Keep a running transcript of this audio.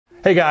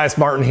Hey guys,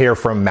 Martin here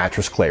from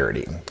Mattress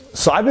Clarity.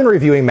 So I've been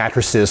reviewing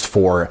mattresses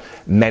for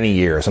many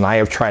years and I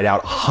have tried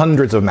out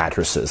hundreds of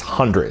mattresses,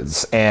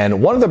 hundreds.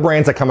 And one of the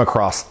brands I come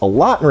across a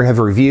lot and have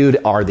reviewed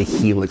are the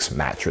Helix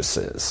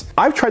mattresses.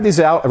 I've tried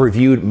these out, I've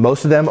reviewed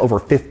most of them, over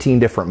 15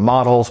 different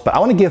models, but I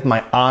want to give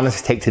my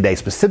honest take today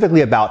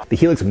specifically about the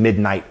Helix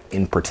Midnight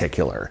in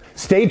particular.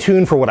 Stay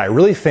tuned for what I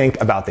really think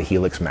about the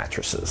Helix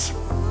mattresses.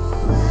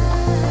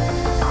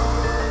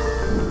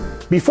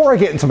 Before I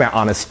get into my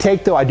honest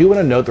take though, I do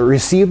want to note that we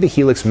received the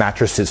Helix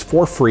mattresses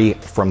for free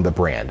from the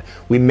brand.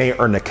 We may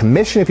earn a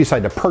commission if you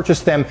decide to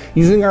purchase them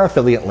using our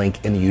affiliate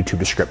link in the YouTube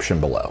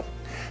description below.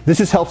 This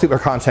just helps keep our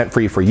content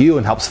free for you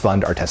and helps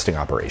fund our testing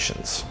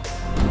operations.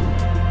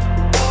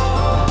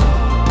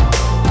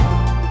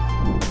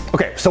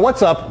 Okay, so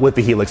what's up with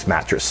the Helix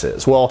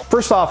mattresses? Well,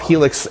 first off,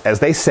 Helix, as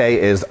they say,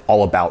 is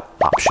all about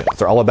options.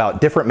 They're all about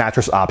different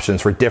mattress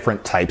options for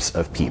different types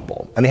of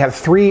people. And they have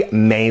three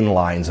main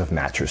lines of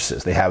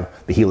mattresses. They have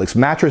the Helix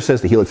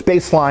mattresses, the Helix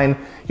baseline,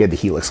 you have the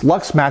Helix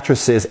Luxe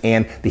mattresses,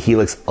 and the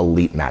Helix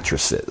Elite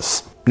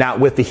mattresses. Now,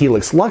 with the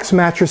Helix Luxe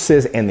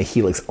mattresses and the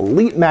Helix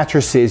Elite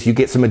mattresses, you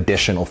get some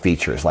additional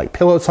features like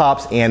pillow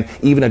tops and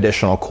even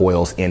additional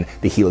coils in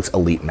the Helix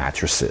Elite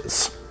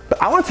mattresses.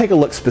 But I want to take a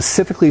look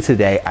specifically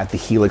today at the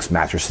Helix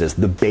mattresses,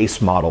 the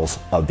base models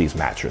of these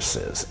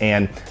mattresses.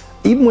 And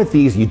even with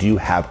these, you do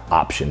have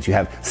options. You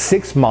have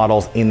 6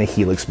 models in the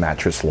Helix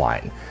mattress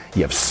line.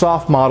 You have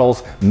soft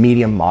models,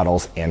 medium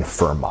models, and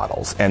firm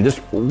models. And just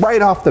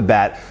right off the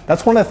bat,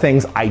 that's one of the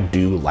things I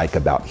do like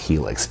about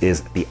Helix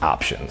is the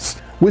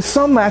options. With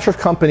some mattress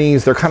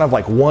companies, they're kind of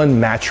like one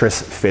mattress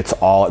fits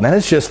all, and that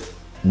is just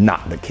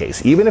not the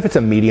case. Even if it's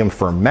a medium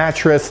firm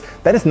mattress,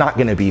 that is not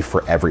going to be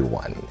for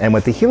everyone. And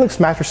with the Helix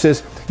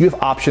mattresses, you have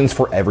options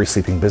for every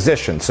sleeping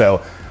position.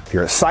 So if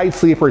you're a side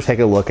sleeper, take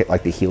a look at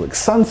like the Helix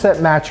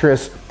Sunset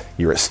mattress.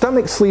 You're a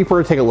stomach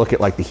sleeper, take a look at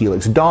like the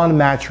Helix Dawn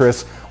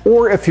mattress.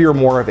 Or if you're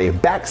more of a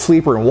back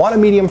sleeper and want a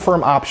medium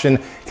firm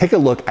option, take a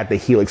look at the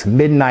Helix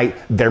Midnight,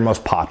 their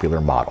most popular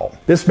model.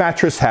 This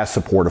mattress has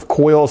supportive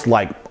coils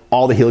like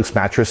all the Helix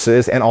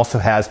mattresses and also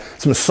has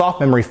some soft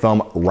memory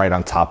foam right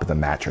on top of the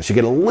mattress. You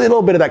get a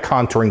little bit of that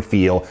contouring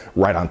feel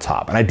right on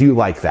top, and I do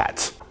like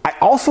that. I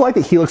also like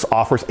that Helix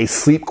offers a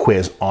sleep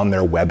quiz on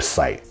their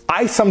website.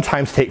 I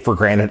sometimes take for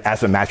granted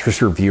as a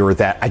mattress reviewer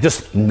that I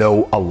just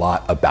know a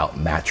lot about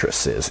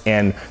mattresses,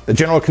 and the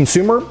general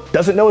consumer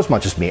doesn't know as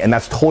much as me, and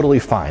that's totally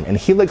fine. And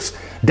Helix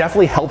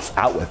definitely helps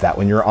out with that.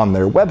 When you're on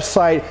their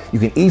website, you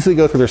can easily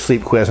go through their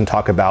sleep quiz and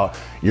talk about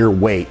your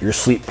weight, your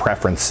sleep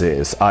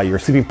preferences, your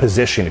sleeping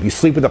position, if you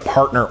sleep with a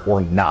partner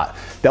or not.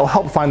 They'll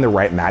help find the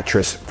right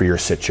mattress for your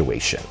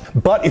situation.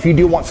 But if you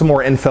do want some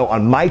more info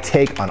on my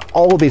take on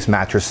all of these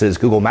mattresses,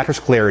 Google Mattress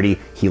Clarity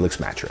Helix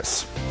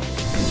mattress.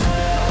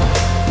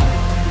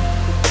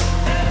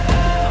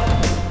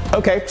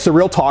 Okay, so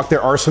real talk,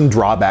 there are some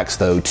drawbacks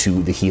though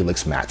to the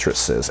Helix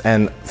mattresses.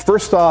 And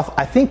first off,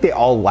 I think they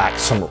all lack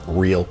some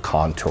real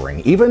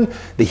contouring. Even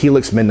the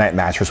Helix Midnight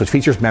mattress, which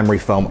features memory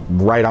foam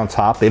right on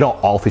top, they don't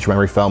all feature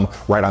memory foam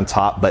right on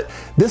top, but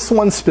this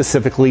one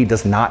specifically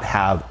does not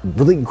have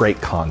really great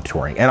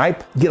contouring. And I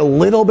get a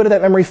little bit of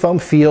that memory foam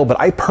feel, but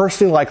I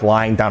personally like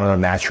lying down on a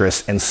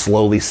mattress and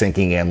slowly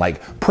sinking in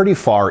like pretty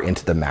far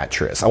into the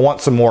mattress. I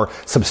want some more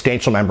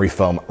substantial memory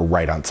foam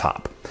right on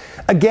top.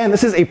 Again,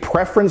 this is a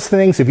preference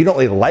thing, so if you don't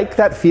really like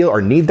that feel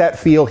or need that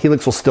feel,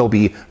 Helix will still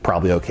be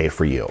probably okay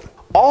for you.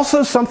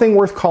 Also, something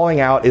worth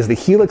calling out is the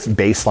Helix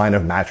baseline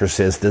of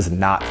mattresses does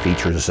not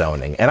feature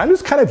zoning, and I'm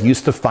just kind of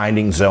used to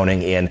finding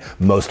zoning in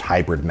most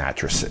hybrid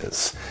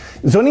mattresses.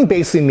 Zoning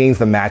basically means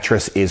the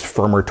mattress is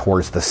firmer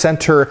towards the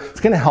center.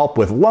 It's going to help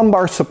with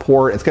lumbar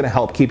support. It's going to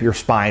help keep your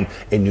spine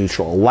in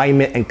neutral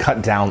alignment and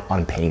cut down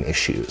on pain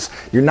issues.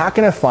 You're not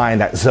going to find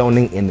that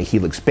zoning in the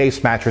Helix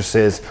base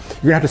mattresses. You're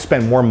going to have to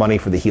spend more money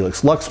for the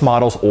Helix Luxe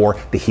models or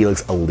the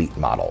Helix Elite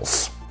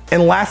models.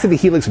 And lastly, the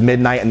Helix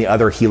Midnight and the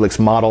other Helix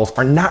models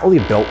are not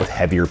really built with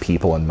heavier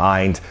people in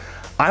mind.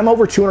 I'm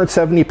over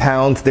 270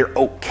 pounds. They're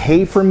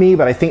okay for me,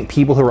 but I think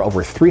people who are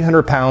over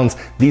 300 pounds,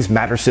 these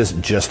mattresses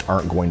just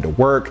aren't going to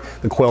work.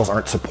 The coils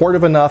aren't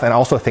supportive enough, and I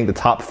also think the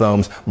top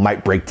foams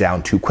might break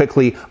down too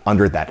quickly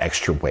under that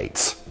extra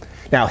weight.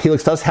 Now,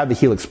 Helix does have the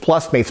Helix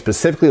Plus made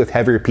specifically with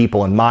heavier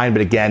people in mind,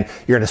 but again,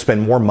 you're going to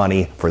spend more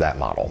money for that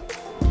model.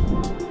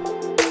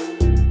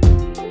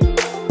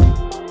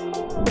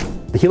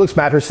 The Helix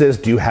mattresses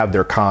do have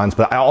their cons,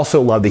 but I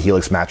also love the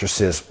Helix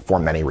mattresses for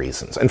many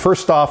reasons. And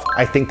first off,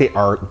 I think they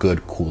are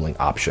good cooling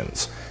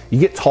options. You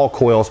get tall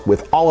coils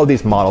with all of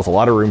these models, a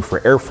lot of room for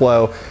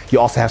airflow. You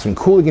also have some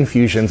cooling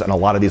infusions on a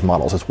lot of these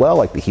models as well,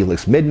 like the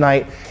Helix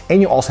Midnight, and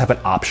you also have an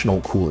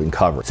optional cooling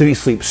cover. So if you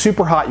sleep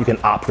super hot, you can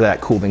opt for that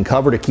cooling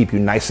cover to keep you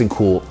nice and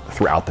cool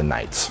throughout the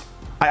nights.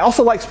 I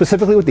also like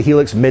specifically with the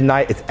Helix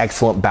Midnight, its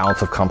excellent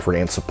balance of comfort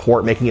and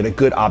support, making it a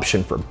good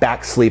option for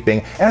back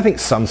sleeping, and I think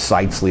some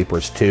side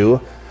sleepers too.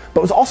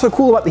 But what's also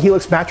cool about the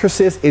Helix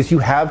mattresses is you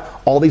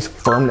have all these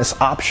firmness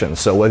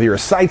options. So whether you're a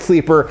side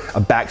sleeper, a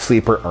back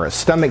sleeper, or a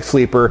stomach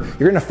sleeper,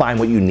 you're gonna find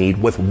what you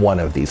need with one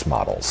of these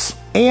models.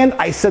 And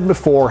I said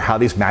before how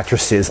these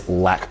mattresses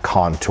lack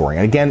contouring.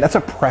 And again, that's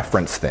a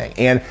preference thing.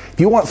 And if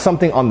you want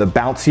something on the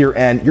bouncier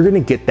end, you're gonna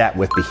get that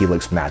with the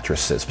Helix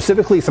mattresses.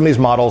 Specifically, some of these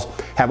models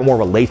have more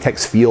of a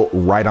latex feel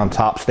right on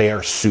top, so they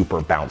are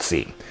super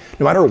bouncy.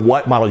 No matter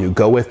what model you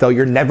go with though,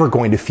 you're never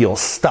going to feel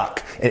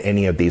stuck in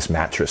any of these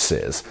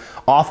mattresses.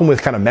 Often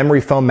with kind of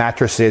memory foam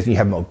mattresses, and you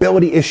have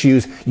mobility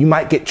issues, you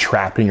might get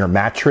trapped in your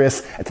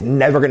mattress. It's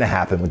never gonna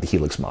happen with the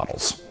Helix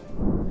models.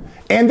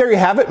 And there you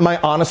have it, my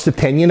honest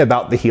opinion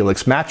about the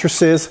Helix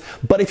mattresses.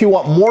 But if you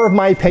want more of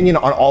my opinion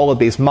on all of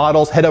these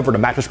models, head over to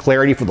Mattress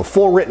Clarity for the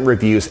full written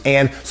reviews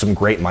and some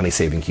great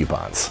money-saving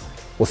coupons.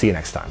 We'll see you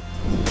next time.